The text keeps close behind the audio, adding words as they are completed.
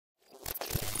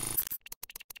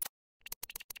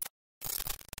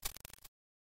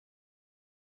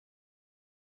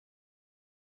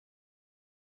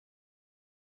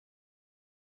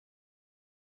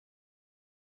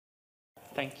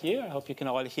Thank you. I hope you can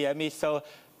all hear me. So,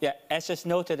 yeah, as just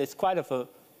noted, it's quite of a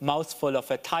mouthful of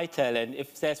a title. And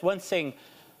if there's one thing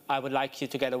I would like you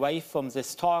to get away from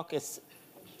this talk,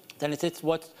 then it's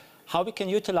how we can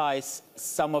utilize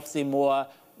some of the more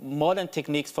modern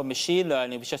techniques for machine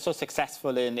learning, which are so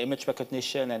successful in image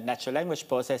recognition and natural language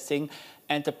processing,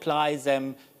 and apply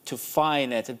them to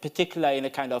finance, in particular in a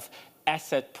kind of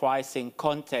asset pricing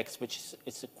context, which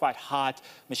is a quite hard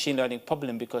machine learning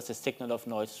problem because the signal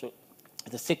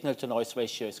to noise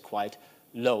ratio is quite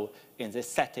low in this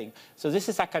setting. So this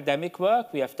is academic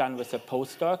work we have done with a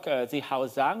postdoc, Zihao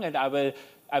Zhang, and I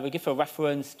will give a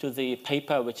reference to the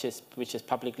paper which is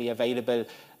publicly available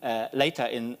later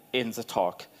in the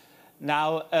talk.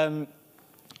 Now,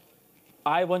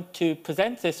 I want to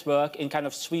present this work in kind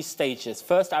of 3 stages.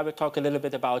 First, I will talk a little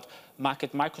bit about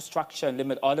market microstructure and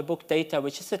limit order book data,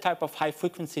 which is a type of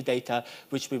high-frequency data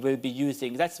which we will be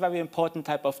using. That's a very important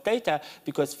type of data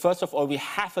because, first of all, we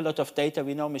have a lot of data.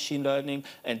 We know machine learning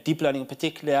and deep learning in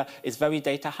particular is very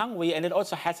data-hungry, and it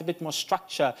also has a bit more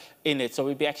structure in it, so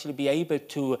we'll actually be able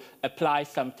to apply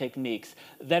some techniques.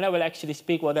 Then I will actually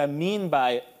speak what I mean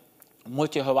by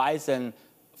multi-horizon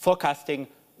forecasting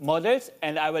models,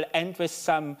 and I will end with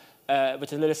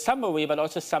with a little summary, but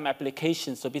also some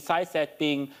applications. So besides that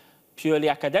being purely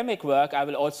academic work, I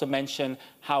will also mention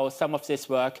how some of this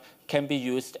work can be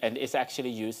used and is actually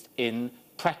used in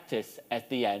practice at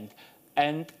the end.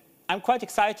 And I'm quite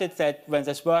excited that when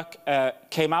this work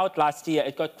came out last year,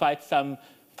 it got quite some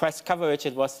press coverage.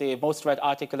 It was the most read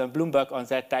article on Bloomberg on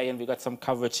that day, and we got some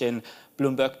coverage in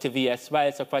Bloomberg TV as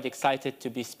well. So quite excited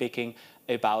to be speaking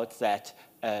about that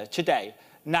today.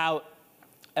 Now,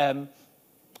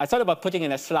 I thought about putting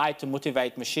in a slide to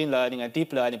motivate machine learning and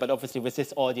deep learning, but obviously with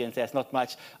this audience, there's not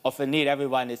much of a need.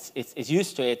 Everyone is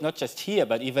used to it, not just here,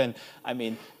 but even, I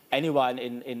mean, anyone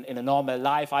in a normal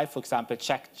life. I, for example,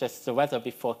 checked just the weather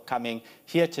before coming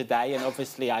here today, and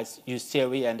obviously I use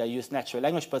Siri and I use natural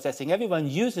language processing. Everyone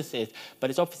uses it, but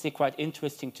it's obviously quite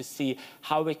interesting to see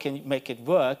how we can make it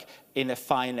work in a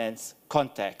finance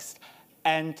context.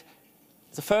 And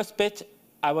the first bit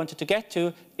I wanted to get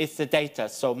to is the data,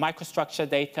 so microstructure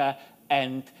data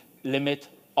and limit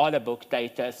order book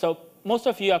data. So most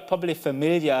of you are probably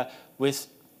familiar with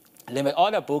limit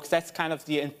order books. That's kind of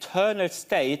the internal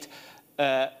state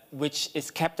which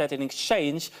is kept at an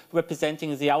exchange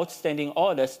representing the outstanding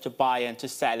orders to buy and to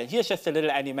sell. And here's just a little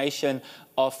animation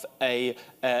of a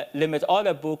limit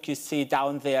order book. You see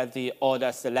down there the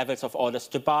orders, the levels of orders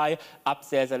to buy. Up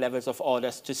there, the levels of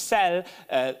orders to sell.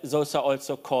 Those are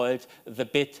also called the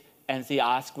bid and the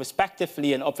ask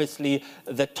respectively. And obviously,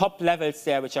 the top levels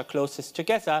there, which are closest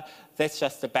together, that's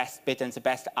just the best bid and the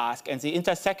best ask. And the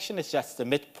intersection is just the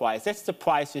mid price. That's the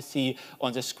price you see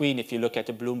on the screen if you look at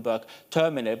the Bloomberg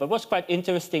terminal. But what's quite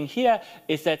interesting here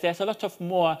is that there's a lot of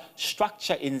more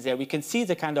structure in there. We can see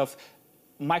the kind of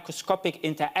microscopic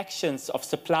interactions of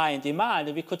supply and demand.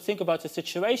 And we could think about a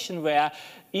situation where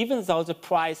even though the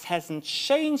price hasn't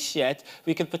changed yet,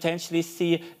 we can potentially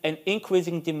see an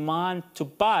increasing demand to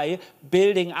buy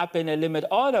building up in a limit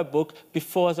order book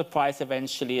before the price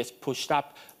eventually is pushed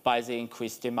up by the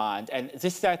increased demand. And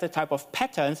these are the type of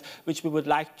patterns which we would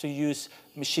like to use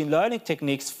machine learning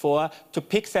techniques for, to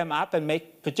pick them up and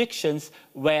make predictions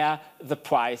where the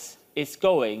price is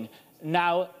going.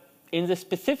 Now, in the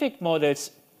specific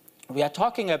models we are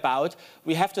talking about,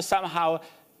 we have to somehow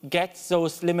get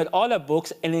those limit order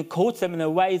books and encode them in a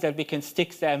way that we can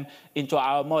stick them into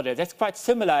our model. That's quite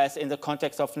similar as in the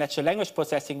context of natural language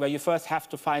processing, where you first have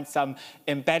to find some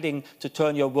embedding to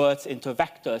turn your words into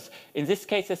vectors. In this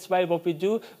case as well, what we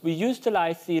do, we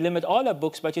utilize the limit order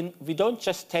books, but we don't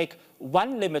just take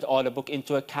one limit order book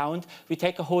into account. We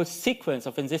take a whole sequence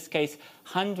of, in this case,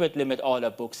 100 limit order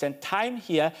books. And time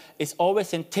here is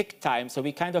always in tick time. So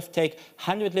we kind of take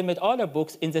 100 limit order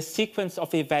books in the sequence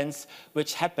of events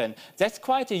which happen. That's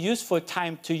quite a useful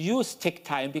time to use tick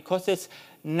time because it's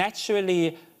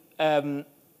naturally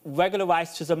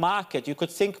regularized to the market. You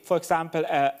could think, for example,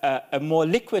 a more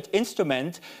liquid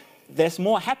instrument, there's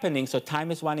more happening, so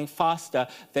time is running faster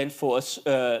than for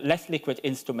less liquid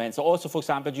instruments. So also, for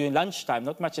example, during lunchtime,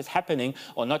 not much is happening,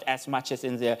 or not as much as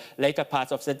in the later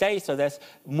parts of the day, so there's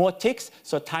more ticks,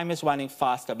 so time is running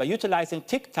faster. By utilizing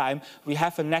tick time, we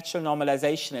have a natural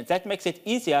normalization, and that makes it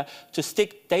easier to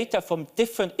stick data from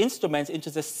different instruments into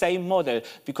the same model,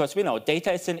 because we know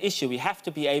data is an issue. We have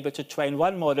to be able to train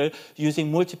one model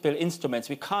using multiple instruments.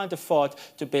 We can't afford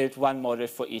to build one model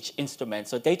for each instrument.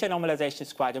 So data normalization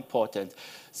is quite important.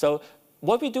 So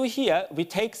what we do here, we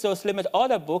take those limit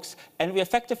order books and we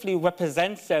effectively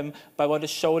represent them by what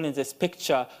is shown in this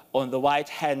picture on the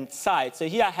right-hand side. So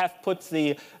here I have put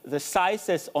the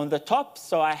sizes on the top.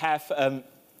 So I have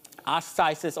ask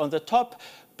sizes on the top,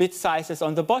 bit sizes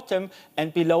on the bottom,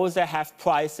 and below they have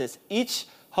prices. Each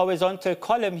horizontal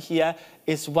column here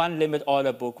is one limit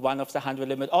order book, one of the 100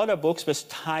 limit order books with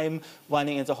time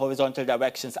running in the horizontal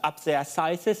directions. Up there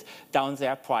sizes, down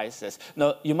there prices.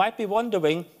 Now, you might be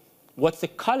wondering what the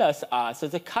colors are. So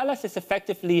the colors is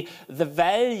effectively the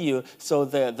value. So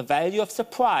the value of the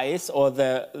price or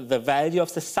the value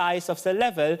of the size of the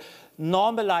level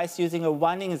normalized using a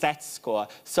running z-score.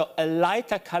 So a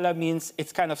lighter color means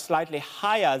it's kind of slightly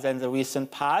higher than the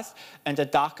recent past, and a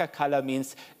darker color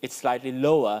means it's slightly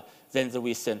lower than the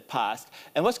recent past.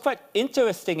 And what's quite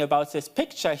interesting about this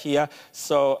picture here,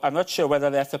 so I'm not sure whether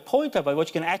there's a pointer, but what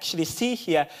you can actually see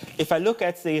here, if I look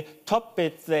at the top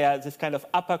bit there, this kind of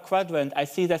upper quadrant, I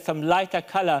see there's some lighter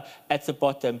color at the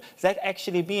bottom. That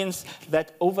actually means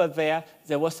that over there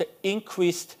was an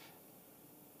increased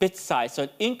bit size, so an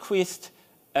increased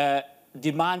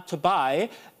demand to buy,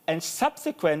 and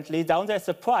subsequently down there's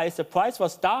the price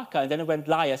was darker and then it went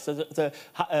lighter, so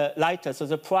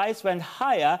the price went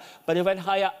higher, but it went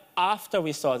higher after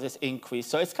we saw this increase.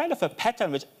 So it's kind of a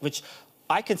pattern which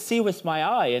I can see with my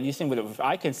eye, and you think, well, if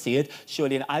I can see it,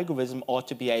 surely an algorithm ought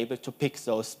to be able to pick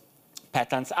those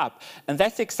patterns up. And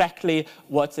that's exactly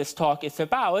what this talk is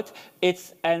about.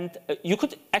 And you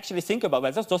could actually think about,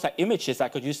 well, those are images. I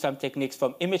could use some techniques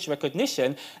from image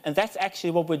recognition. And that's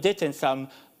actually what we did in some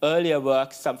earlier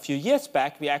work some few years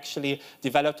back. We actually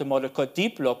developed a model called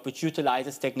DeepLook, which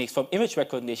utilizes techniques from image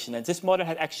recognition. And this model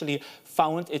had actually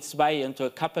found its way into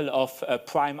a couple of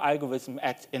prime algorithms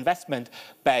at investment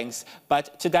banks.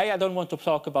 But today I don't want to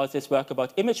talk about this work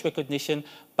about image recognition,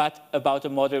 but about a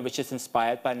model which is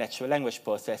inspired by natural language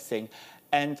processing.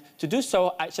 And to do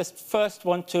so, I just first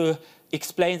want to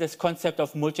explain this concept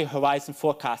of multi-horizon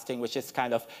forecasting, which is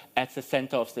kind of at the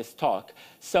center of this talk.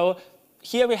 So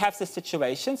here we have this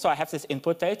situation. So I have this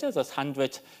input data, those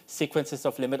 100 sequences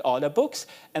of limit order books.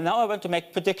 And now I want to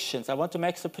make predictions. I want to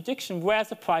make the prediction where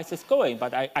the price is going.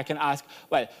 But I can ask,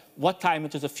 well, what time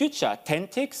into the future? 10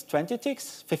 ticks, 20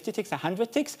 ticks, 50 ticks,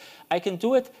 100 ticks? I can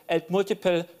do it at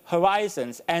multiple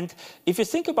horizons. And if you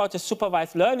think about the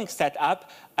supervised learning setup,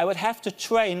 I would have to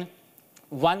train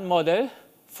one model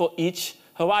for each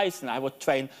horizon. I would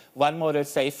train one model,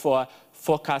 say, for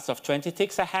forecasts of 20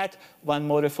 ticks ahead, one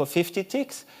model for 50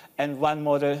 ticks, and one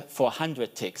model for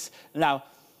 100 ticks. Now,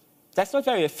 that's not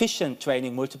very efficient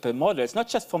training multiple models, not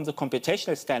just from the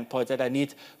computational standpoint that I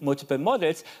need multiple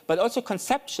models, but also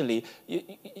conceptually. You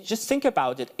just think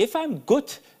about it. If I'm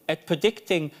good at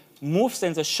predicting moves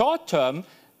in the short term,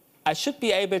 I should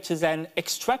be able to then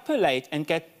extrapolate and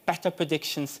get better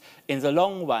predictions in the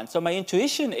long run. So my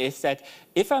intuition is that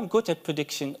if I'm good at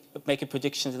making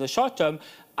predictions in the short term,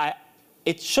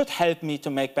 it should help me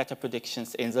to make better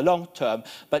predictions in the long term.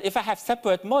 But if I have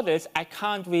separate models, I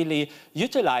can't really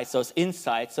utilize those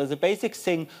insights. So the basic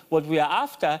thing, what we are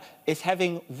after, is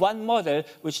having one model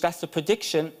which does the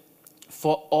prediction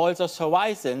for all those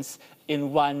horizons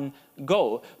in one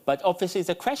go. But obviously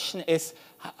the question is,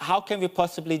 how can we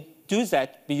possibly do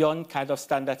that beyond kind of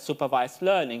standard supervised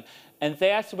learning? And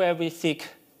there's where we seek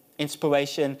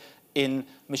inspiration in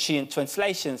machine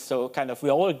translation. So kind of we're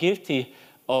all guilty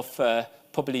of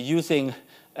probably using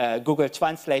Google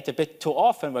Translate a bit too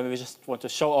often when we just want to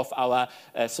show off our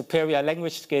superior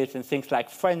language skills in things like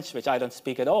French, which I don't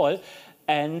speak at all.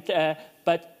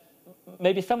 But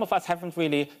maybe some of us haven't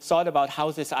really thought about how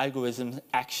this algorithm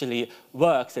actually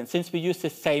works. And since we use the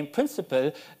same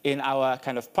principle in our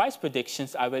kind of price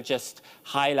predictions, I will just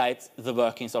highlight the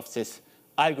workings of this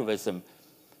algorithm.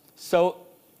 So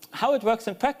how it works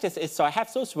in practice is, so I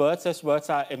have those words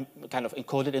are kind of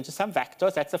encoded into some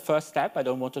vectors. That's the first step. I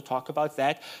don't want to talk about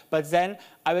that. But then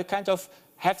I will kind of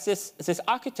have this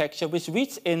architecture which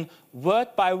reads in word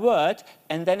by word,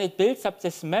 and then it builds up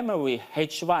this memory,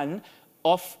 H1,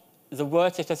 of the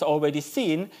words it has already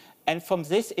seen. And from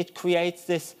this, it creates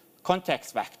this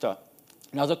context vector.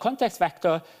 Now, the context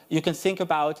vector you can think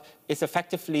about is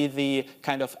effectively the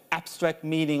kind of abstract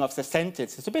meaning of the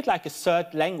sentence. It's a bit like a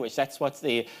third language. That's what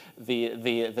the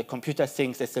computer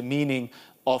thinks is the meaning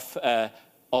of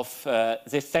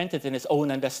this sentence in its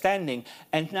own understanding.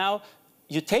 And now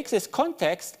you take this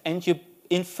context and you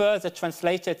infer the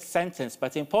translated sentence.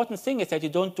 But the important thing is that you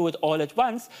don't do it all at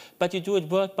once, but you do it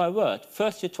word by word.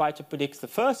 First, you try to predict the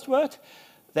first word,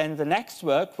 then the next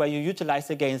word, where you utilize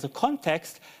again the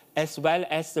context, as well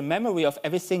as the memory of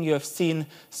everything you have seen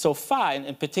so far, and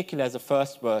in particular the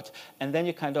first word. And then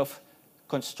you kind of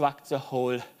construct the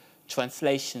whole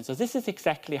translation. So this is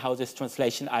exactly how these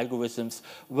translation algorithms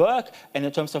work. And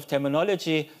in terms of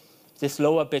terminology, this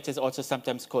lower bit is also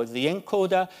sometimes called the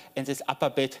encoder, and this upper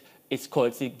bit is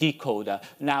called the decoder.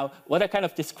 Now, what I kind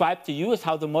of described to you is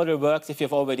how the model works. If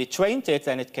you've already trained it,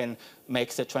 then it can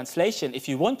make the translation. If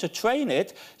you want to train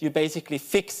it, you basically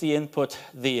fix the input,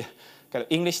 the kind of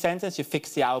English sentence, you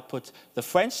fix the output, the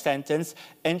French sentence,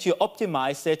 and you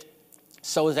optimize it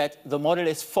so that the model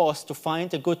is forced to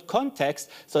find a good context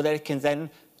so that it can then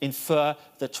infer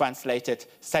the translated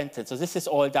sentence. So this is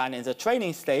all done in the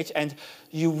training stage, and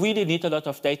you really need a lot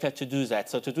of data to do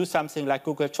that. So to do something like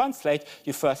Google Translate,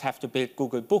 you first have to build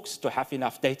Google Books to have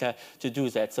enough data to do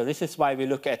that. So this is why we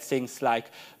look at things like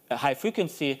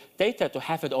high-frequency data to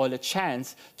have it all a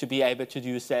chance to be able to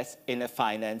use this in a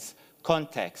finance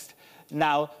context.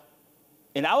 Now,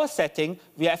 in our setting,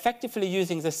 we are effectively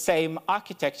using the same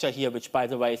architecture here, which, by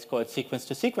the way, is called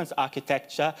sequence-to-sequence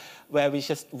architecture, where we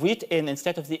just read in,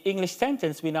 instead of the English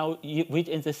sentence, we now read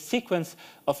in the sequence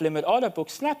of limit order book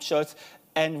snapshots,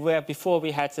 and where before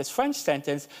we had this French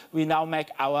sentence, we now make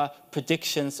our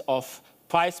predictions of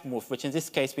price move, which in this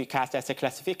case we cast as a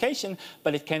classification,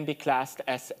 but it can be classed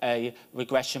as a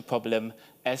regression problem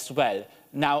as well.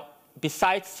 Now,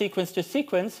 besides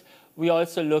sequence-to-sequence, we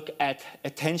also look at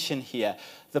attention here.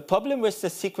 The problem with the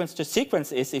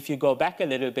sequence-to-sequence is, if you go back a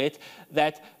little bit,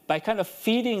 that by kind of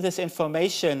feeding this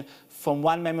information from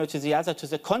one memory to the other to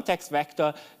the context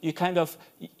vector,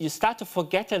 you start to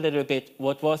forget a little bit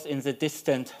what was in the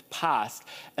distant past.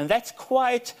 And that's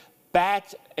quite bad,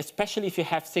 especially if you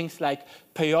have things like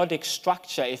periodic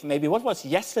structure. If maybe what was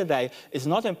yesterday is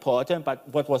not important, but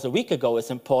what was a week ago is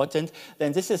important,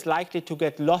 then this is likely to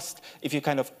get lost if you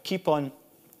kind of keep on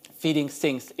feeding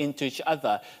things into each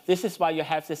other. This is why you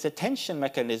have this attention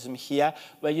mechanism here,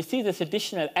 where you see this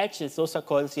additional edges. Those are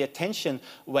called the attention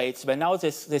weights, where now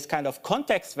this kind of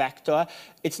context vector,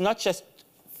 it's not just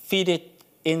feed it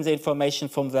in the information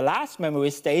from the last memory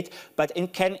state, but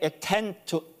it can attend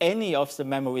to any of the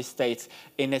memory states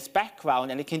in its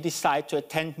background, and it can decide to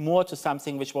attend more to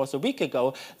something which was a week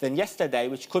ago than yesterday,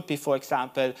 which could be, for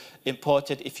example,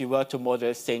 imported if you were to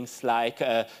model things like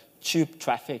tube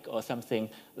traffic or something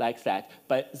like that.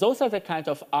 But those are the kind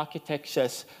of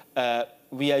architectures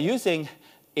we are using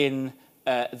in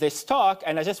this talk,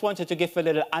 and I just wanted to give a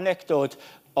little anecdote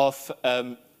of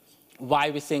why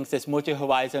we think this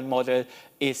multi-horizon model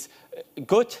is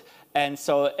good. And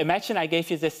so imagine I gave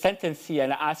you this sentence here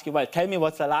and I ask you, well, tell me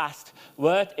what the last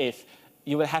word is.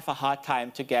 You will have a hard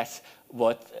time to guess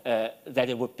what that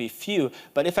it would be few.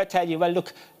 But if I tell you, well,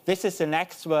 look, this is the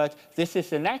next word, this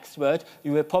is the next word,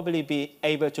 you will probably be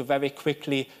able to very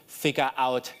quickly figure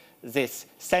out this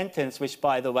sentence, which,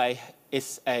 by the way,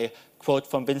 is a quote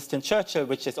from Winston Churchill,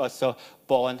 which is also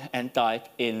born and died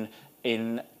in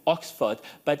Oxford.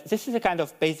 But this is a kind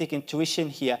of basic intuition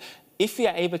here. If we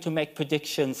are able to make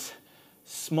predictions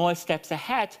small steps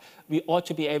ahead, we ought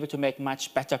to be able to make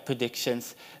much better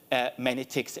predictions many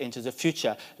ticks into the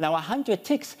future. Now, 100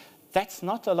 ticks, that's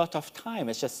not a lot of time.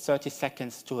 It's just 30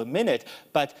 seconds to a minute.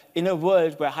 But in a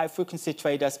world where high-frequency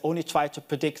traders only try to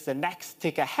predict the next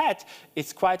tick ahead,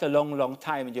 it's quite a long, long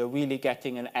time, and you're really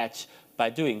getting an edge by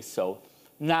doing so.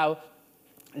 Now,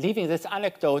 leaving this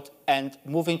anecdote and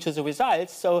moving to the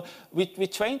results, so we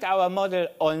trained our model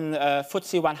on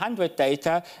FTSE 100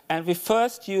 data, and we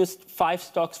first used 5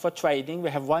 stocks for trading. We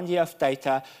have 1 year of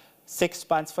data, 6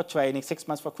 months for training, 6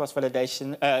 months for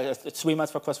cross-validation, 3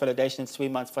 months for cross-validation, and 3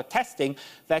 months for testing.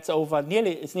 That's over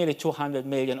nearly 200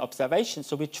 million observations.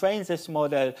 So we trained this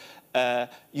model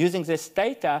using this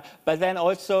data, but then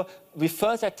also we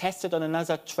further tested on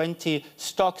another 20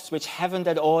 stocks which haven't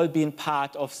at all been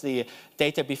part of the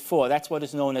data before. That's what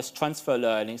is known as transfer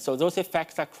learning. So those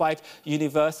effects are quite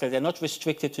universal. They're not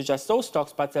restricted to just those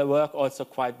stocks, but they work also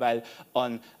quite well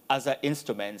on other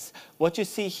instruments. What you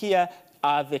see here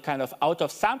are the kind of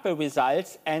out-of-sample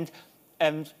results, and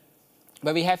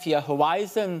where we have here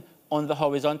horizon on the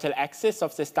horizontal axis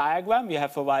of this diagram. We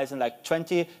have horizon like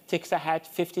 20 ticks ahead,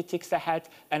 50 ticks ahead,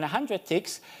 and 100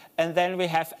 ticks. And then we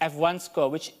have F1 score,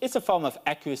 which is a form of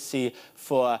accuracy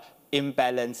for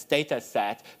imbalanced data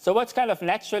set. So what's kind of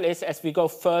natural is, as we go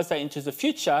further into the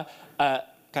future,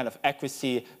 kind of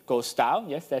accuracy goes down.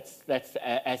 Yes, that's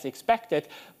as expected.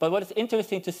 But what is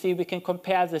interesting to see, we can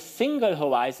compare the single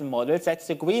horizon models. That's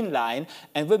the green line.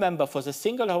 And remember, for the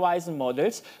single horizon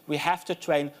models, we have to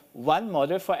train 1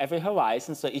 model for every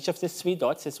horizon. So each of the 3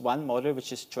 dots is 1 model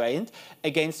which is trained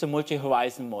against the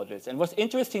multi-horizon models. And what's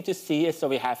interesting to see is, so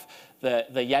we have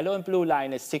the yellow and blue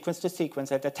line is sequence to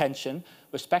sequence at attention,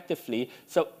 respectively.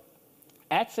 So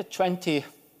at the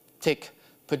 20-tick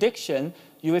prediction,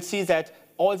 you will see that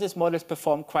all these models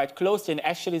perform quite closely, and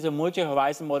actually the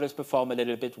multi-horizon models perform a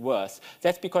little bit worse.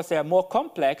 That's because they are more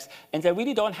complex, and they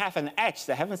really don't have an edge.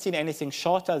 They haven't seen anything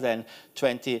shorter than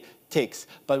 20 ticks.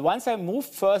 But once I move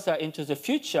further into the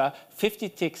future, 50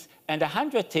 ticks and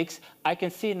 100 ticks, I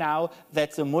can see now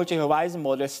that the multi-horizon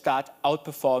models start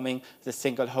outperforming the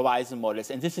single horizon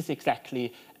models. And this is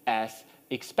exactly as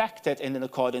expected and in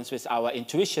accordance with our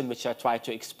intuition, which I tried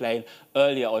to explain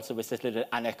earlier also with this little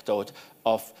anecdote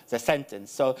of the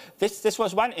sentence. So this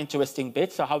was one interesting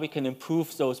bit, so how we can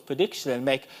improve those predictions and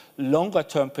make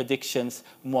longer-term predictions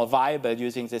more viable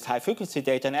using this high-frequency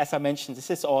data. And as I mentioned, this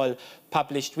is all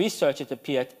published research. It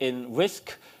appeared in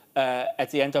Risk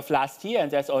at the end of last year, and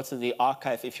there's also the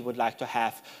archive if you would like to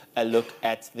have a look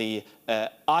at the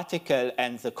article,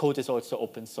 and the code is also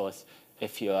open source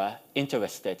if you are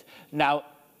interested. Now,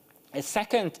 a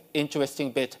second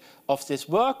interesting bit of this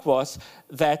work was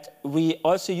that we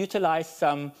also utilized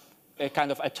some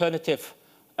kind of alternative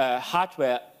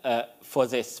hardware for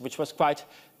this, which was quite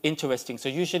interesting. So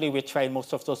usually we train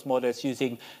most of those models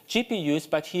using GPUs,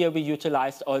 but here we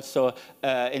utilized also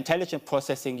intelligent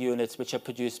processing units which are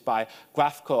produced by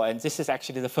GraphCore. And this is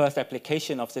actually the first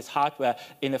application of this hardware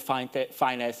in a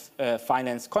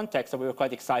finance context. So we were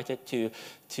quite excited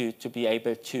to be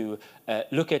able to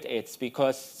look at it,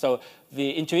 because so the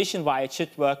intuition why it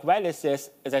should work well is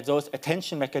that those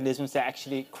attention mechanisms are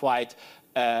actually quite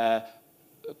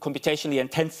computationally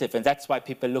intensive, and that's why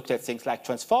people looked at things like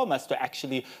transformers to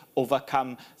actually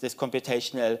overcome this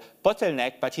computational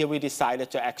bottleneck. But here we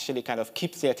decided to actually kind of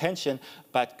keep the attention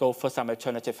but go for some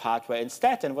alternative hardware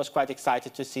instead, and was quite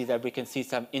excited to see that we can see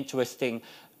some interesting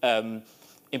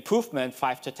improvement,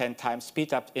 5 to 10 times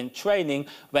speed up in training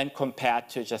when compared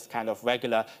to just kind of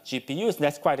regular GPUs. And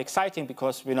that's quite exciting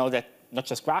because we know that not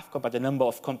just GraphCore, but a number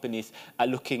of companies are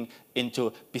looking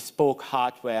into bespoke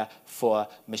hardware for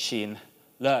machine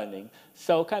learning.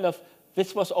 So kind of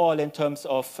this was all in terms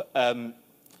of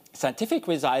scientific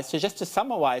results. So just to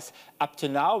summarize, up to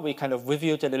now, we kind of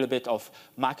reviewed a little bit of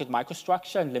market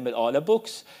microstructure and limit order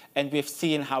books, and we've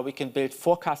seen how we can build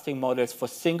forecasting models for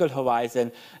single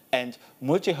horizon and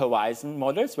multi-horizon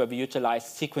models, where we utilize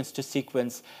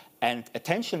sequence-to-sequence and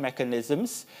attention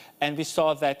mechanisms. And we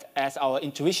saw that, as our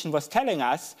intuition was telling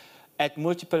us, at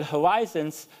multiple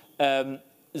horizons,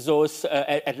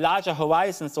 at larger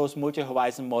horizons, those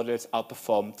multi-horizon models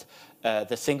outperformed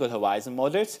the single horizon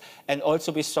models. And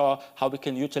also we saw how we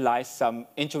can utilize some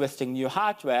interesting new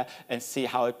hardware and see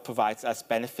how it provides us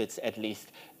benefits, at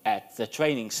least at the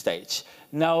training stage.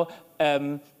 Now,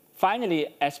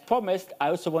 finally, as promised, I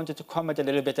also wanted to comment a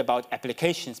little bit about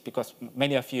applications, because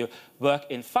many of you work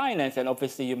in finance, and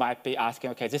obviously you might be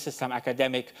asking, okay, this is some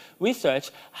academic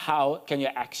research. How can you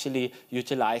actually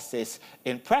utilize this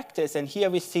in practice? And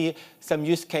here we see some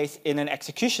use case in an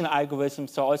execution algorithm.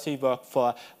 So also you work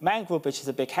for Man Group, which is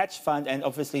a big hedge fund, and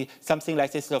obviously something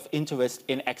like this is of interest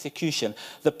in execution.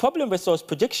 The problem with those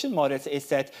prediction models is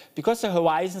that because the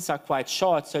horizons are quite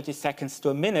short, 30 seconds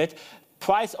to a minute,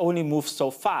 price only moves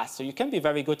so fast. So you can be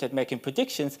very good at making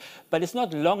predictions, but it's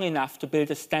not long enough to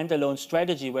build a standalone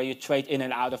strategy where you trade in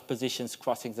and out of positions,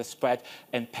 crossing the spread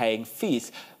and paying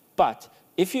fees. But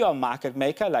if you are a market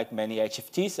maker, like many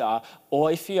HFTs are,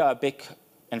 or if you are a big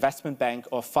investment bank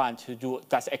or fund who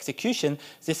does execution,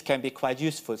 this can be quite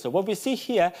useful. So what we see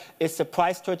here is the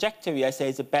price trajectory. I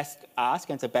say the best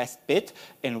ask and the best bid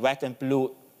in red and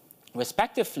blue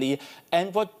respectively.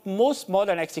 And what most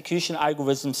modern execution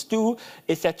algorithms do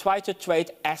is they try to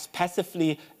trade as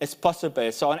passively as possible.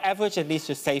 So on average, at least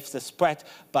you save the spread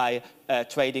by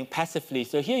trading passively.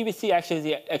 So here we see actually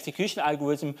the execution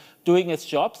algorithm doing its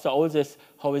job. So all these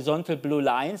horizontal blue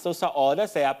lines, those are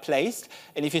orders, they are placed.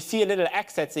 And if you see a little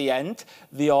X at the end,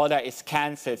 the order is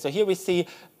cancelled. So here we see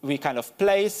we kind of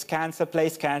place, cancel,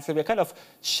 place, cancel. We're kind of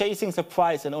chasing the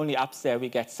price, and only up there we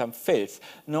get some fills.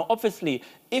 Now, obviously,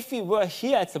 if we were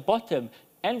here at the bottom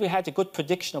and we had a good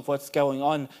prediction of what's going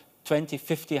on 20,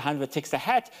 50, 100 ticks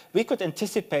ahead, we could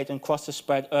anticipate and cross the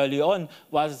spread early on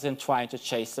rather than trying to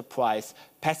chase the price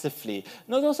passively.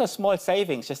 Now, those are small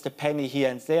savings, just a penny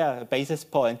here and there, a basis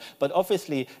point. But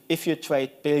obviously, if you trade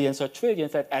billions or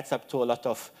trillions, that adds up to a lot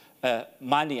of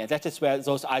money, and that is where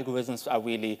those algorithms are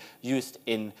really used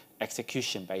in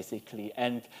execution, basically.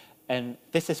 And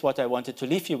this is what I wanted to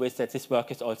leave you with, that this work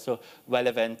is also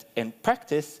relevant in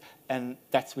practice, and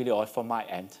that's really all from my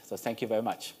end. So thank you very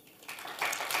much.